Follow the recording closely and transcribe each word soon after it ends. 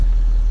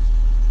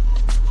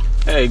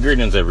Hey,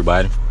 greetings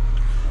everybody.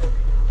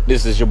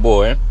 This is your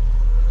boy,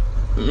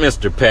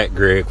 Mr. Pat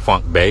Greg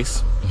Funk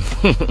Bass,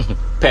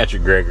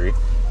 Patrick Gregory,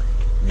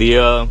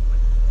 the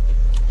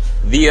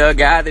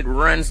guy that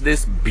runs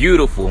this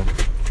beautiful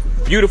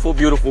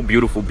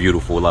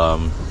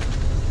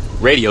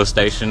radio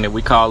station that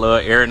we call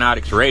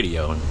Aeronautics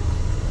Radio.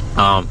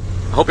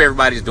 Hope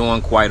everybody's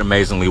doing quite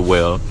amazingly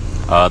well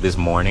this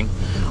morning.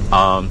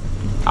 I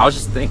was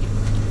just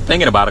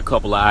thinking about a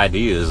couple of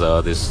ideas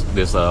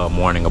this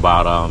morning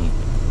about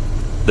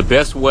the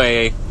best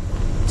way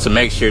to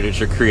make sure that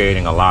you're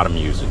creating a lot of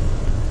music,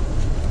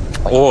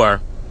 or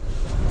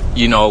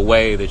a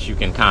way that you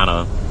can kind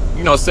of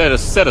set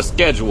a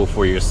schedule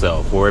for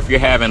yourself. Or if you're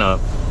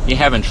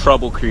having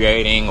trouble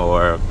creating,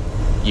 or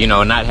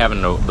not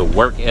having the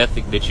work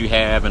ethic that you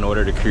have in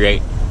order to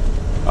create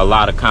a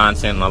lot of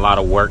content and a lot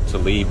of work to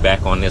leave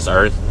back on this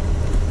earth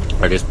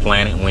or this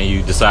planet when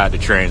you decide to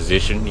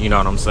transition, you know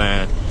what I'm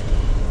saying?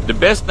 The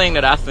best thing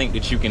that I think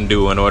that you can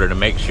do in order to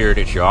make sure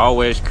that you're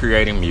always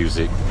creating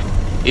music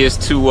is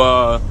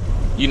to,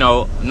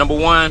 number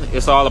one,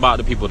 it's all about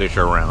the people that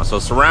you're around. So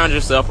surround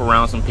yourself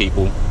around some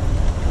people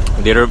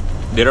that are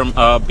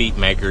beat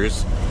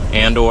makers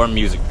and or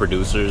music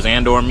producers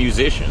and or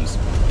musicians.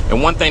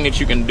 And one thing that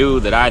you can do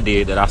that I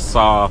did that I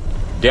saw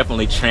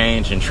definitely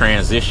change and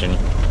transition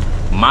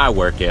my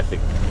work ethic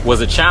was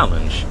a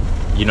challenge.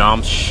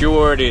 I'm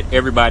sure that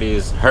everybody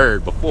has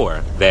heard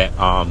before that,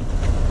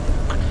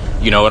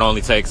 it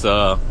only takes,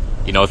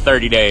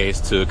 30 days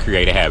to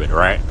create a habit,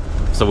 right?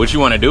 So what you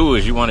want to do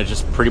is you want to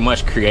just pretty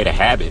much create a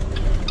habit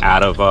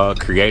out of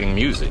creating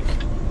music,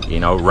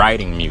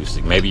 writing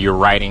music. Maybe you're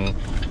writing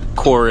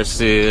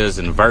choruses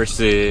and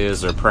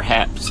verses, or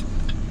perhaps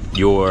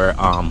you're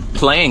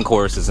playing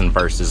choruses and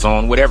verses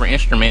on whatever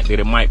instrument that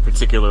it might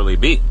particularly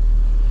be.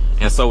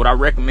 And so what I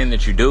recommend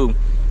that you do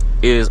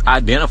is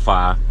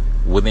identify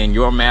within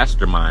your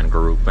mastermind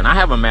group. And I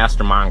have a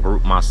mastermind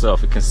group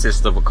myself. It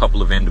consists of a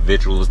couple of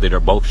individuals that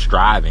are both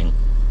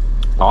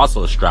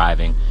also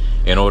striving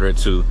in order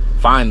to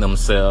find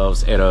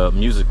themselves at a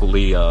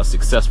musically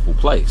successful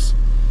place.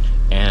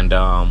 And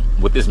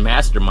with this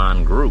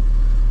mastermind group,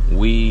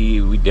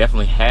 we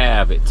definitely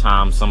have at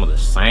times some of the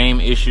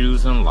same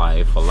issues in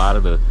life, a lot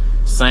of the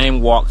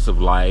same walks of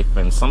life,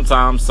 and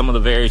sometimes some of the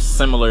very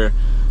similar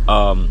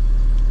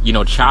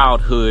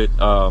childhood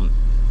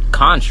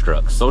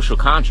constructs, social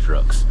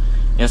constructs.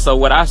 And so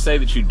what I say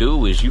that you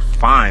do is you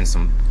find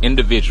some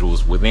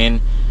individuals within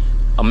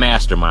a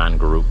mastermind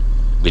group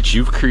that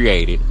you've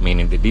created,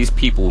 meaning that these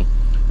people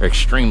are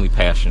extremely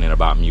passionate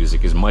about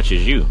music as much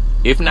as you,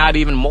 if not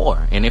even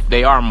more. And if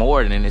they are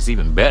more, then it's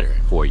even better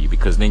for you,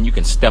 because then you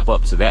can step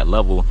up to that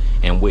level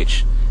in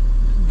which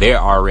they're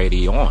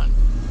already on.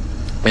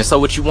 And so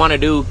what you want to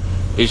do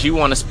is you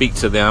want to speak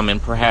to them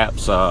and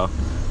perhaps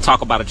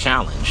talk about a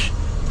challenge.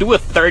 Do a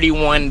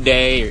 31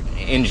 day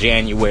in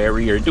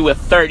January, or do a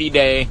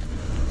 30-day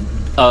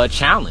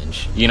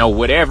challenge.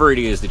 Whatever it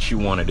is that you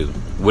want to do,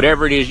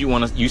 whatever it is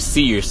you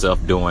see yourself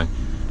doing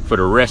for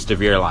the rest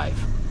of your life,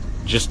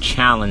 just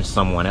challenge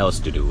someone else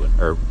to do it,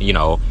 or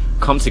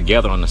come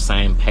together on the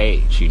same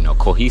page,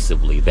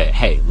 cohesively, that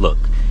hey, look,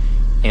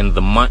 in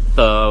the month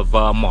of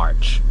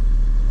March,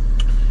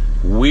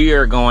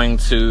 we're going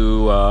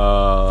to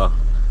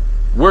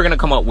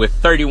come up with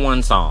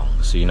 31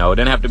 songs. It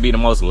doesn't have to be the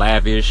most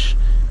lavish,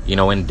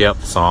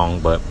 in-depth song,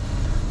 but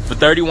for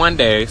 31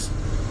 days,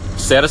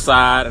 set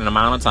aside an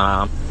amount of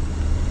time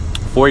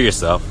for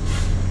yourself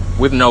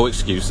with no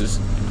excuses,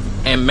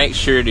 and make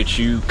sure that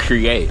you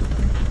create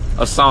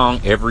a song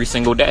every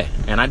single day.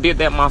 And I did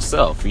that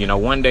myself.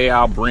 One day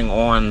I'll bring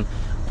on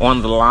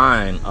the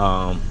line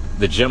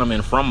the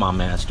gentleman from my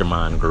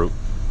mastermind group,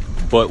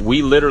 but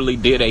we literally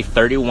did a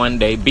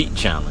 31-day beat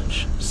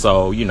challenge.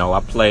 So I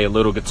play a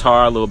little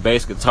guitar, a little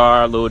bass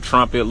guitar, a little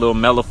trumpet, a little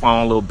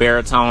mellophone, a little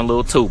baritone, a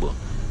little tuba.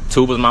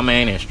 Tuba's my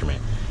main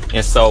instrument.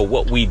 And so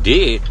what we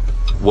did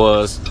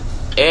was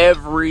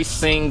every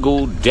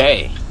single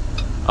day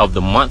of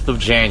the month of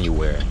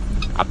January,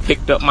 I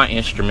picked up my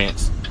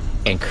instruments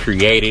and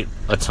created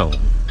a tune,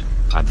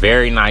 a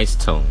very nice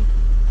tune.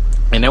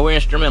 And they were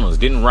instrumentals,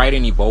 didn't write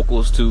any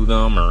vocals to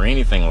them or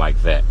anything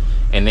like that.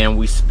 And then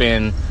we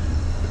spend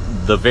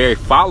the very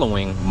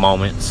following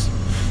moments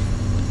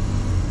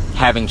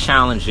having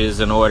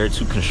challenges in order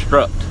to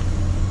construct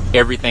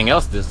everything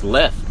else that's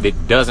left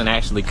that doesn't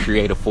actually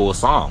create a full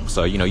song.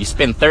 So you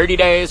spend 30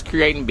 days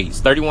creating beats,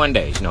 31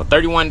 days,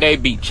 31-day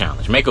beat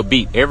challenge. Make a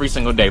beat every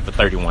single day for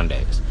 31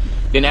 days.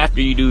 Then after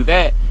you do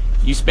that,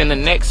 you spend the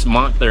next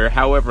month or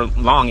however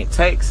long it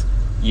takes,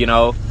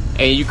 and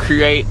you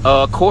create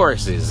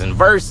choruses and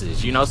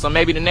verses, so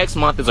maybe the next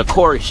month is a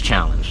chorus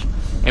challenge,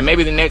 and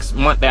maybe the next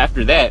month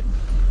after that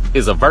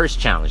is a verse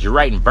challenge. You're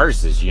writing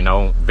verses,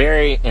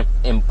 very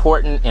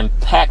important,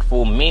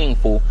 impactful,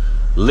 meaningful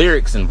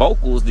lyrics and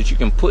vocals that you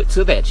can put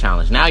to that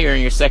challenge. Now you're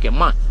in your second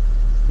month.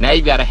 Now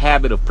you've got a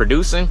habit of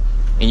producing,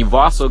 and you've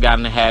also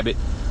gotten a habit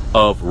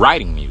of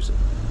writing music.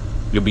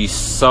 You'll be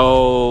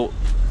so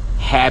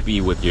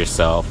happy with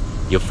yourself.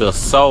 You'll feel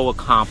so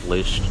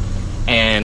accomplished, and